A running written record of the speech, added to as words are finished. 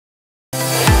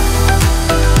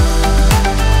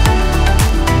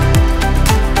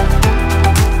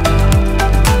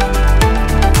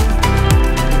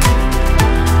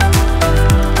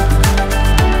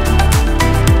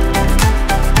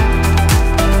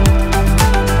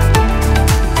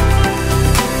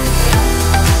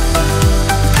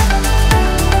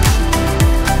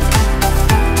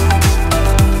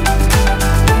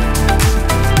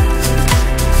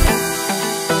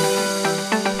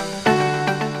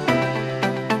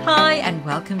and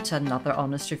welcome to another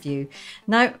honest review.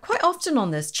 Now, quite often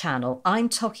on this channel, I'm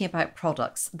talking about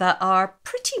products that are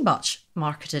pretty much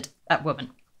marketed at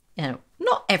women. You know,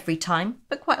 not every time,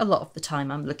 but quite a lot of the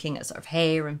time I'm looking at sort of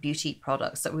hair and beauty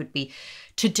products that would be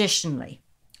traditionally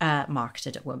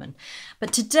marketed at women.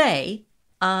 But today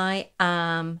I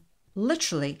am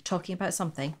literally talking about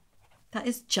something that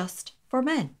is just for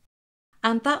men.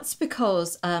 And that's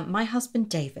because my husband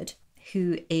David,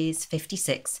 who is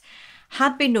 56,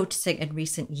 had been noticing in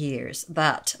recent years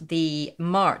that the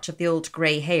march of the old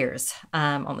grey hairs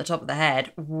on the top of the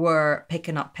head were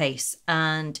picking up pace,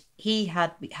 and he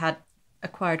had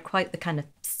acquired quite the kind of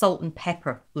salt and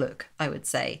pepper look, I would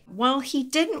say. While he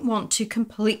didn't want to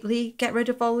completely get rid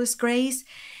of all his greys,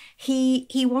 he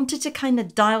wanted to kind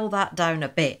of dial that down a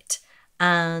bit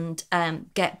and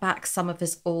get back some of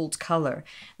his old colour.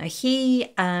 Now,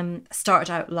 he started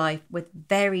out life with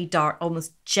very dark,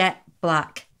 almost jet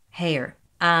black hair.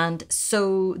 And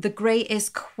so the grey is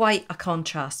quite a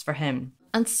contrast for him.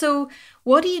 And so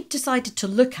what he decided to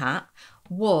look at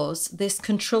was this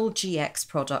Control GX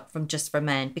product from Just for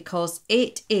Men, because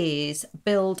it is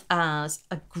billed as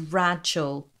a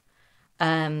gradual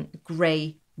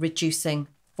grey reducing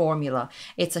formula.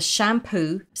 It's a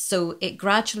shampoo, so it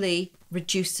gradually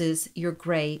reduces your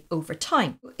grey over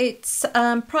time. It's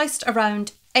priced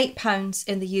around £8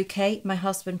 in the UK. My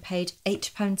husband paid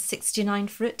 £8.69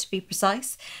 for it, to be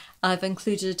precise. I've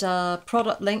included a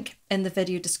product link in the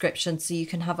video description so you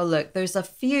can have a look. There's a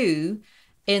few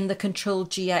in the Control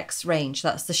GX range.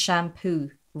 That's the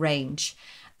shampoo range.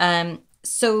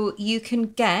 So you can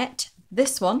get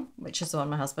this one, which is the one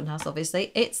my husband has,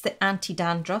 obviously. It's the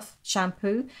anti-dandruff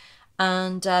shampoo.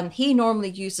 And he normally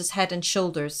uses Head and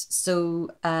Shoulders, so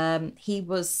he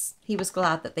was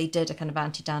glad that they did a kind of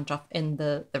anti-dandruff in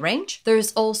the range.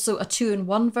 There's also a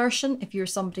 2-in-1 version if you're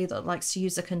somebody that likes to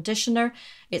use a conditioner.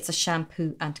 It's a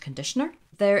shampoo and conditioner.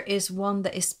 There is one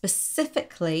that is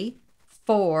specifically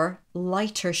for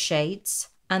lighter shades,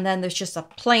 and then there's just a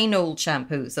plain old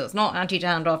shampoo. So it's not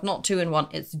anti-dandruff, not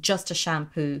 2-in-1, it's just a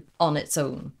shampoo on its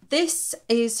own. This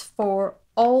is for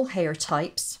all hair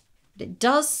types. It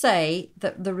does say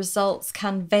that the results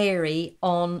can vary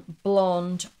on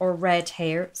blonde or red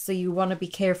hair, so you want to be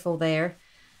careful there.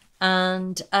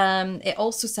 And it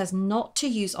also says not to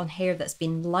use on hair that's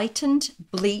been lightened,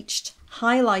 bleached,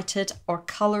 highlighted or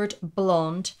coloured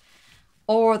blonde,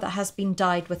 or that has been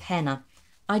dyed with henna.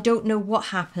 I don't know what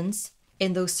happens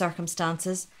in those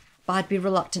circumstances, but I'd be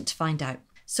reluctant to find out.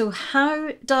 So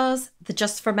how does the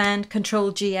Just for Men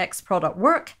Control GX product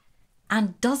work?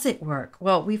 And does it work?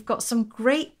 Well, we've got some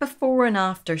great before and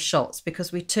after shots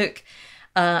because we took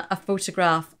a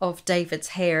photograph of David's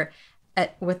hair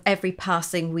with every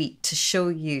passing week to show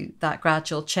you that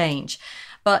gradual change.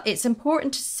 But it's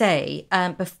important to say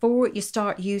before you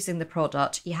start using the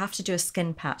product, you have to do a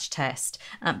skin patch test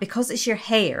because it's your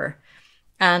hair,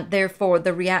 and therefore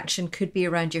the reaction could be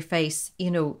around your face.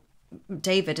 You know,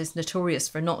 David is notorious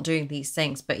for not doing these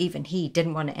things, but even he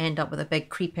didn't want to end up with a big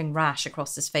creeping rash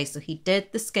across his face. So he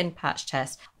did the skin patch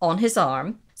test on his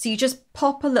arm. So you just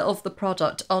pop a little of the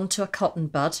product onto a cotton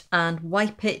bud and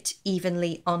wipe it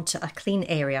evenly onto a clean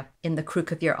area in the crook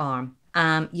of your arm.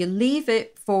 You leave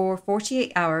it for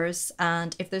 48 hours,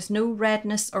 and if there's no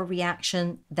redness or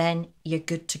reaction, then you're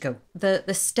good to go.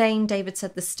 The stain, David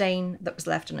said the stain that was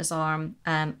left on his arm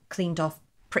cleaned off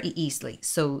pretty easily,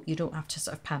 so you don't have to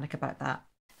sort of panic about that.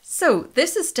 So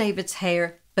this is David's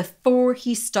hair before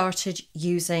he started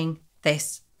using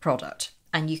this product,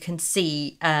 and you can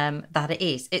see that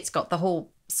it's got the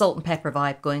whole salt and pepper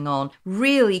vibe going on,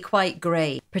 really quite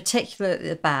grey, particularly at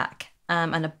the back,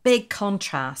 and a big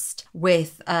contrast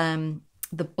with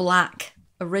the black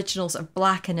originals of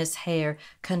black in his hair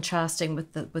contrasting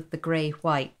with the grey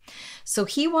white. So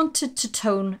he wanted to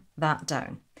tone that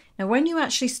down. Now, when you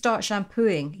actually start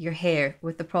shampooing your hair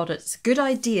with the product, it's a good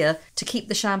idea to keep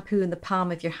the shampoo in the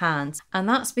palm of your hands. And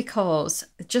that's because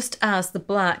just as the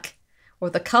black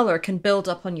or the colour can build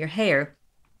up on your hair,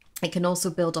 it can also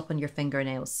build up on your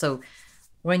fingernails. So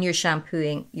when you're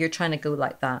shampooing, you're trying to go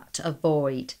like that to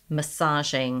avoid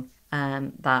massaging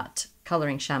that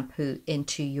colouring shampoo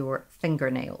into your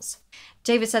fingernails.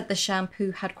 David said the shampoo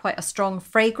had quite a strong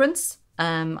fragrance.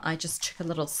 I just took a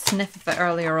little sniff of it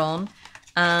earlier on.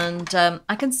 And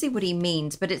I can see what he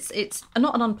means, but it's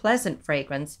not an unpleasant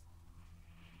fragrance.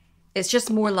 It's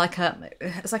just more like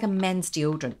it's like a men's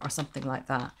deodorant or something like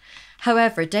that.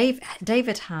 However,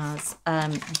 David has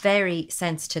very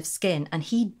sensitive skin, and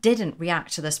he didn't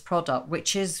react to this product,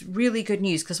 which is really good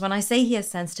news, because when I say he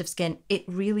has sensitive skin, it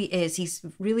really is. He's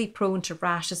really prone to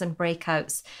rashes and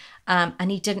breakouts, and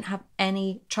he didn't have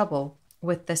any trouble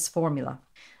with this formula.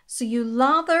 So you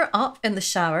lather up in the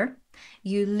shower,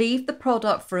 you leave the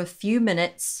product for a few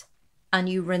minutes, and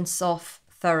you rinse off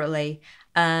thoroughly.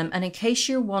 And in case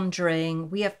you're wondering,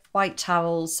 we have white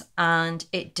towels and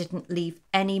it didn't leave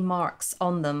any marks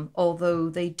on them, although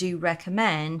they do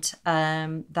recommend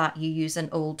that you use an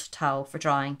old towel for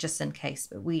drying, just in case.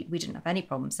 But we didn't have any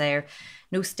problems there.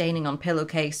 No staining on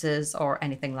pillowcases or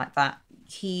anything like that.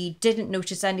 He didn't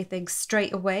notice anything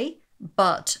straight away,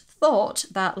 but thought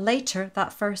that later,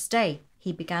 that first day,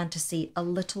 he began to see a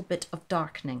little bit of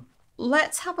darkening.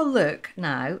 Let's have a look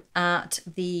now at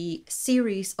the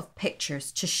series of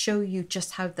pictures to show you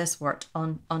just how this worked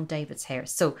on David's hair.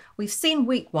 So we've seen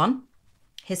week 1,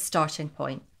 his starting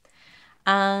point.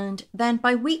 And then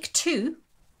by week 2,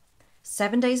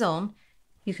 7 days on,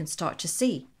 you can start to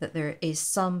see that there is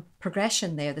some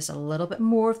progression there. There's a little bit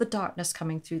more of the darkness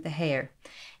coming through the hair.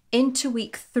 Into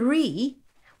week 3,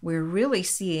 we're really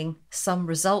seeing some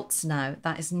results now.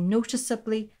 That is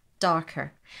noticeably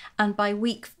darker. And by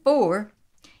week 4,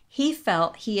 he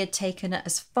felt he had taken it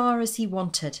as far as he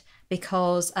wanted,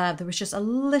 because there was just a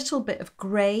little bit of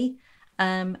grey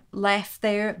left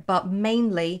there, but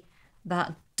mainly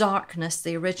that darkness,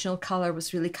 the original colour,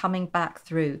 was really coming back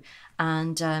through.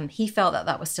 And he felt that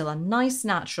that was still a nice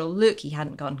natural look. He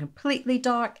hadn't gone completely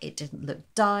dark, it didn't look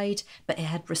dyed, but it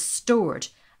had restored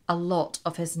a lot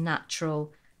of his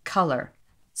natural colour.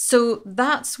 So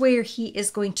that's where he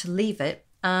is going to leave it.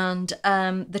 And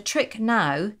the trick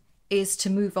now is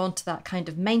to move on to that kind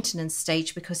of maintenance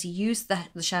stage, because he used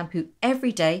the shampoo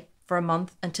every day for a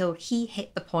month until he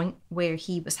hit the point where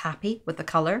he was happy with the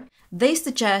colour. They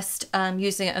suggest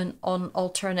using it on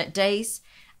alternate days.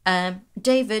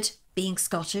 David, being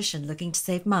Scottish and looking to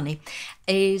save money,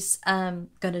 is going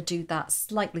to do that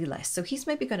slightly less. So he's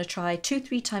maybe going to try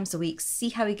 2-3 times a week, see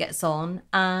how he gets on.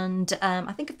 And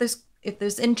I think if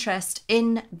there's interest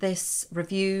in this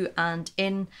review and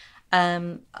in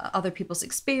other people's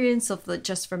experience of the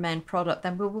Just for Men product,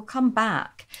 then we'll come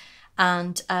back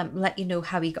and let you know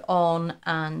how he got on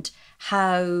and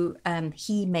how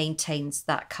he maintains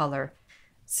that colour.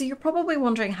 So you're probably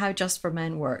wondering how Just for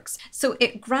Men works. So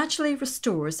it gradually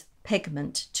restores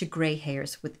pigment to grey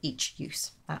hairs with each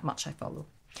use. That much I follow.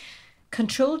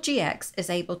 Control GX is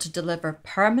able to deliver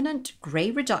permanent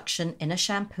grey reduction in a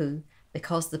shampoo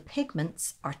because the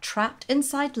pigments are trapped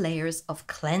inside layers of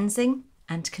cleansing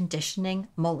and conditioning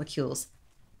molecules,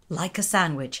 like a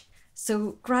sandwich.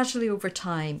 So gradually over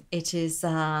time, it is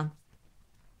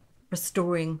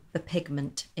restoring the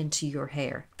pigment into your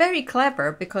hair. Very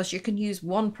clever, because you can use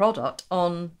one product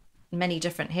on many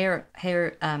different hair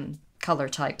color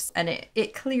types, and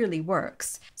it clearly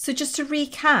works. So just to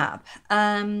recap,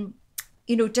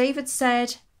 David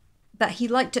said that he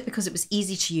liked it because it was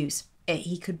easy to use.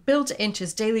 He could build it into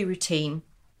his daily routine.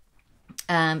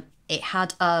 It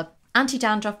had a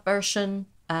anti-dandruff version,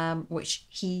 which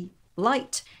he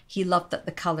liked. He loved that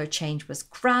the colour change was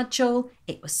gradual,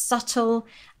 it was subtle.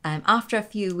 After a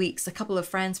few weeks, a couple of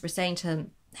friends were saying to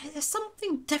him, there's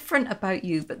something different about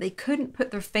you, but they couldn't put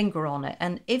their finger on it.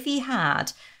 And if he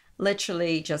had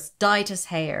literally just dyed his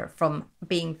hair from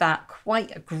being that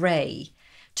quite a grey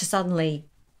to suddenly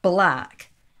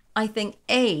black, I think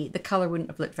A, the colour wouldn't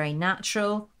have looked very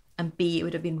natural, and B, it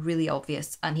would have been really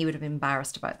obvious and he would have been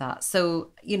embarrassed about that.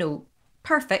 So,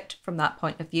 perfect from that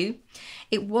point of view.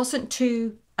 It wasn't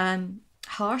too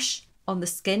harsh on the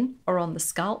skin or on the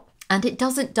scalp, and it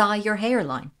doesn't dye your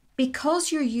hairline.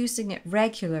 Because you're using it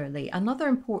regularly, another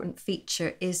important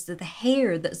feature is that the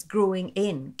hair that's growing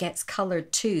in gets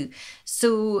coloured too.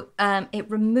 So it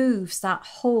removes that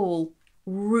whole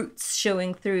roots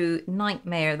showing through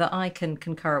nightmare that I can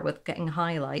concur with, getting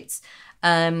highlights.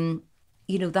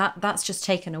 That's just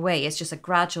taken away. It's just a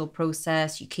gradual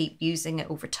process. You keep using it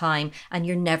over time and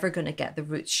you're never going to get the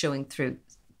roots showing through.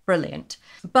 Brilliant.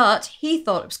 But he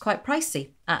thought it was quite pricey,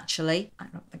 actually. I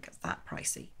don't think it's that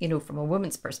pricey. From a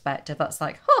woman's perspective, that's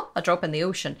like, a drop in the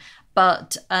ocean.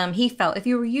 But he felt if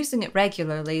you were using it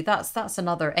regularly, that's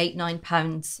another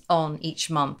 £8-9 on each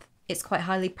month. It's quite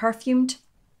highly perfumed,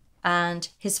 and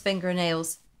his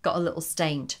fingernails got a little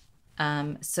stained.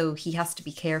 So he has to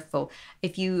be careful.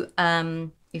 If your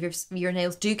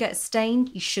nails do get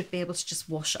stained, you should be able to just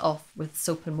wash it off with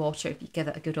soap and water if you give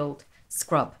it a good old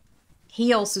scrub.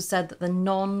 He also said that the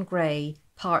non-grey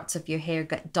parts of your hair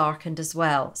get darkened as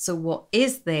well. So what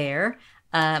is there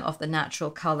of the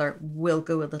natural colour will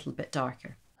go a little bit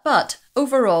darker. But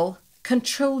overall,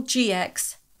 Control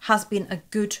GX has been a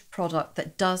good product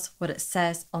that does what it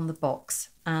says on the box.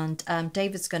 And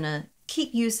David's going to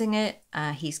keep using it.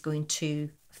 He's going to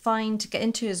get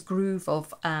into his groove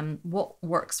of what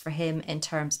works for him in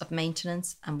terms of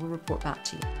maintenance, and we'll report back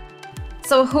to you.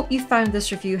 So I hope you found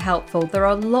this review helpful. There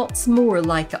are lots more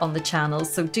like it on the channel,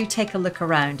 so do take a look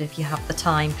around if you have the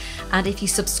time. And if you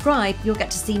subscribe, you'll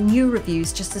get to see new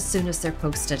reviews just as soon as they're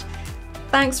posted.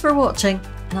 Thanks for watching,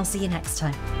 and I'll see you next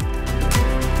time.